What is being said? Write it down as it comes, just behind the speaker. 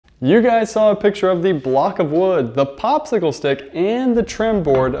You guys saw a picture of the block of wood, the popsicle stick, and the trim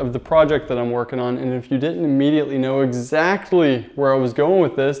board of the project that I'm working on. And if you didn't immediately know exactly where I was going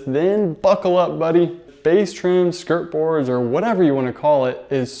with this, then buckle up, buddy. Base trim, skirt boards, or whatever you want to call it,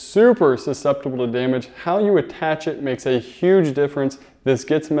 is super susceptible to damage. How you attach it makes a huge difference. This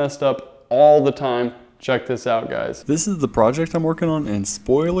gets messed up all the time. Check this out, guys. This is the project I'm working on, and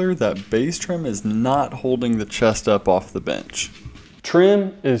spoiler, that base trim is not holding the chest up off the bench.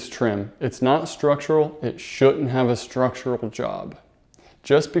 Trim is trim. It's not structural. It shouldn't have a structural job.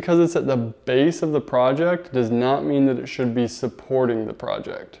 Just because it's at the base of the project does not mean that it should be supporting the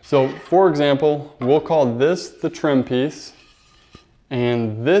project. So for example, we'll call this the trim piece,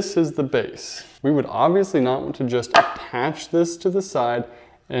 and this is the base. We would obviously not want to just attach this to the side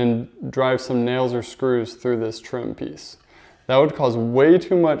and drive some nails or screws through this trim piece. That would cause way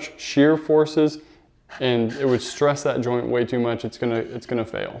too much shear forces, and it would stress that joint way too much. It's gonna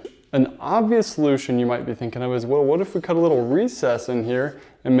fail. An obvious solution you might be thinking of is, well, what if we cut a little recess in here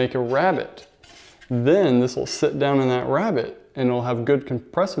and make a rabbet? Then this will sit down in that rabbet and it'll have good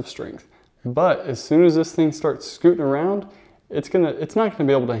compressive strength. But as soon as this thing starts scooting around, it's not gonna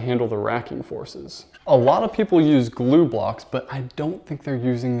be able to handle the racking forces. A lot of people use glue blocks, but I don't think they're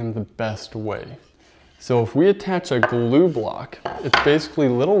using them the best way. So if we attach a glue block, it's basically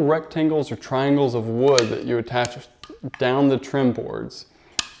little rectangles or triangles of wood that you attach down the trim boards.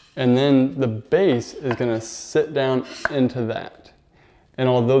 And then the base is gonna sit down into that. And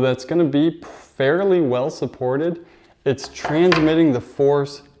although that's gonna be fairly well supported, it's transmitting the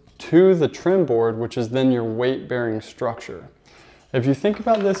force to the trim board, which is then your weight-bearing structure. If you think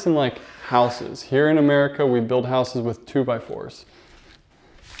about this in like houses, here in America, we build houses with 2x4s.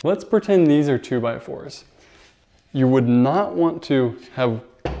 Let's pretend these are 2x4s. You would not want to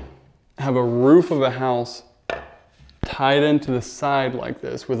have a roof of a house tied into the side like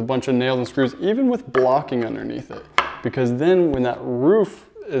this with a bunch of nails and screws, even with blocking underneath it. Because then when that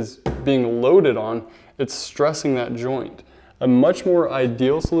roof is being loaded on, it's stressing that joint. A much more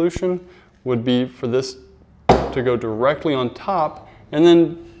ideal solution would be for this to go directly on top and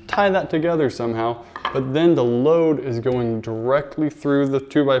then tie that together somehow, but then the load is going directly through the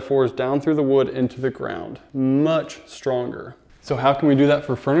 2x4s, down through the wood into the ground. Much stronger. So how can we do that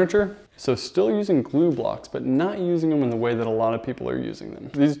for furniture? So still using glue blocks, but not using them in the way that a lot of people are using them.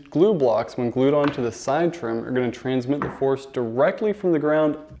 These glue blocks, when glued onto the side trim, are going to transmit the force directly from the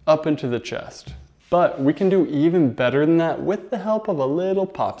ground up into the chest. But we can do even better than that with the help of a little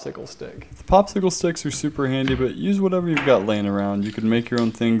popsicle stick. The popsicle sticks are super handy, but use whatever you've got laying around. You can make your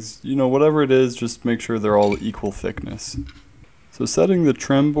own things, you know, whatever it is, just make sure they're all equal thickness. So setting the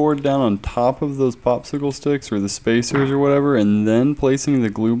trim board down on top of those popsicle sticks or the spacers or whatever, and then placing the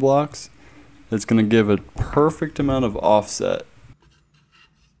glue blocks, it's going to give a perfect amount of offset.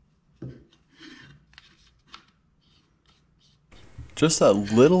 Just that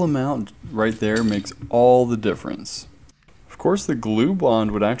little amount right there makes all the difference. Of course, the glue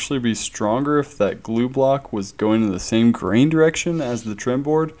bond would actually be stronger if that glue block was going in the same grain direction as the trim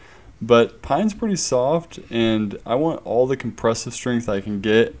board, but pine's pretty soft and I want all the compressive strength I can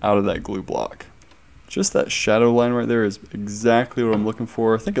get out of that glue block. Just that shadow line right there is exactly what I'm looking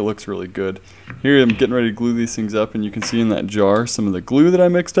for. I think it looks really good. Here I'm getting ready to glue these things up, and you can see in that jar some of the glue that I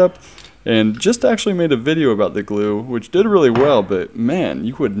mixed up. And just actually made a video about the glue, which did really well, but man,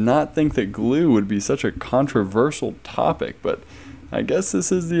 you would not think that glue would be such a controversial topic, but I guess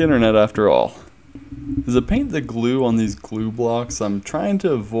this is the internet after all. As I paint the glue on these glue blocks, I'm trying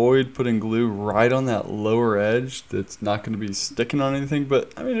to avoid putting glue right on that lower edge that's not going to be sticking on anything,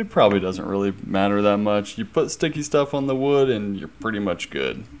 but I mean, it probably doesn't really matter that much. You put sticky stuff on the wood and you're pretty much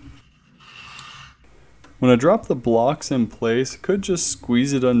good. When I drop the blocks in place, I could just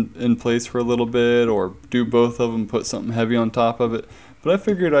squeeze it in place for a little bit or do both of them, put something heavy on top of it, but I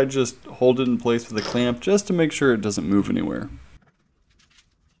figured I'd just hold it in place with a clamp just to make sure it doesn't move anywhere.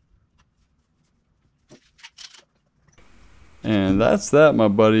 And that's that, my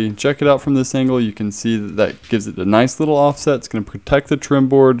buddy. Check it out from this angle. You can see that gives it a nice little offset. It's going to protect the trim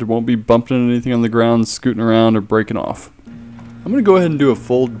board. It won't be bumping into anything on the ground, scooting around, or breaking off. I'm going to go ahead and do a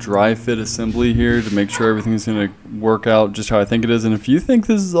full dry fit assembly here to make sure everything's going to work out just how I think it is. And if you think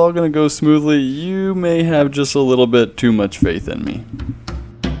this is all going to go smoothly, you may have just a little bit too much faith in me.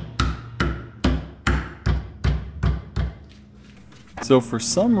 So for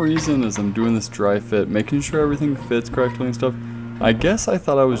some reason, as I'm doing this dry fit, making sure everything fits correctly and stuff, I guess I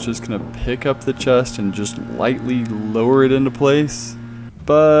thought I was just going to pick up the chest and just lightly lower it into place,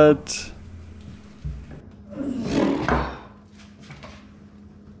 but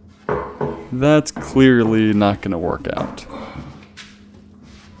that's clearly not going to work out.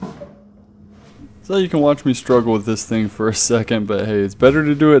 So you can watch me struggle with this thing for a second, but hey, it's better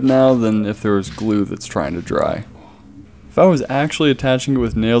to do it now than if there was glue that's trying to dry. If I was actually attaching it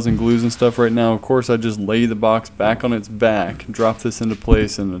with nails and glues and stuff right now, of course I'd just lay the box back on its back, drop this into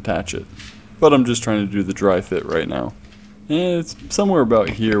place and attach it. But I'm just trying to do the dry fit right now. And it's somewhere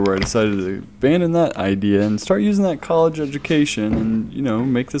about here where I decided to abandon that idea and start using that college education and, you know,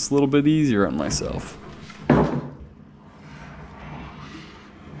 make this a little bit easier on myself.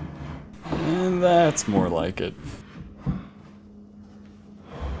 And that's more like it.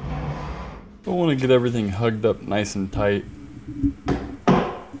 I want to get everything hugged up nice and tight.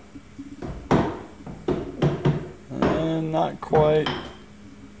 And not quite.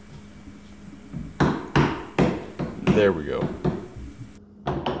 There we go.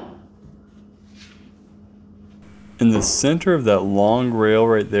 In the center of that long rail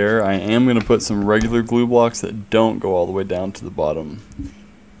right there, I am going to put some regular glue blocks that don't go all the way down to the bottom.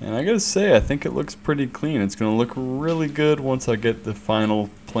 And I gotta say, I think it looks pretty clean. It's gonna look really good once I get the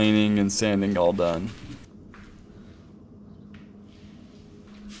final planing and sanding all done.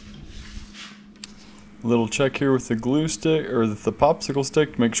 A little check here with the glue stick, or the popsicle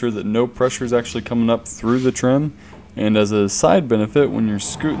stick, to make sure that no pressure is actually coming up through the trim. And as a side benefit, when you're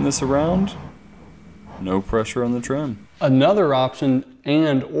scooting this around, no pressure on the trim. Another option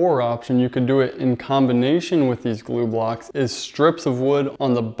or option, you could do it in combination with these glue blocks, is strips of wood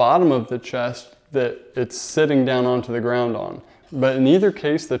on the bottom of the chest that it's sitting down onto the ground on. But in either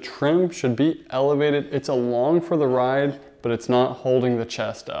case, the trim should be elevated. It's along for the ride, but it's not holding the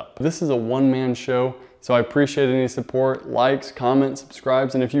chest up. This is a one-man show, so I appreciate any support, likes, comments,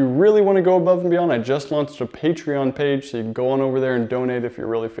 subscribes, and if you really want to go above and beyond, I just launched a Patreon page, so you can go on over there and donate if you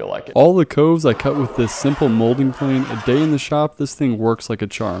really feel like it. All the coves I cut with this simple molding plane. A day in the shop, this thing works like a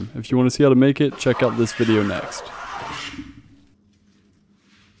charm. If you want to see how to make it, check out this video next.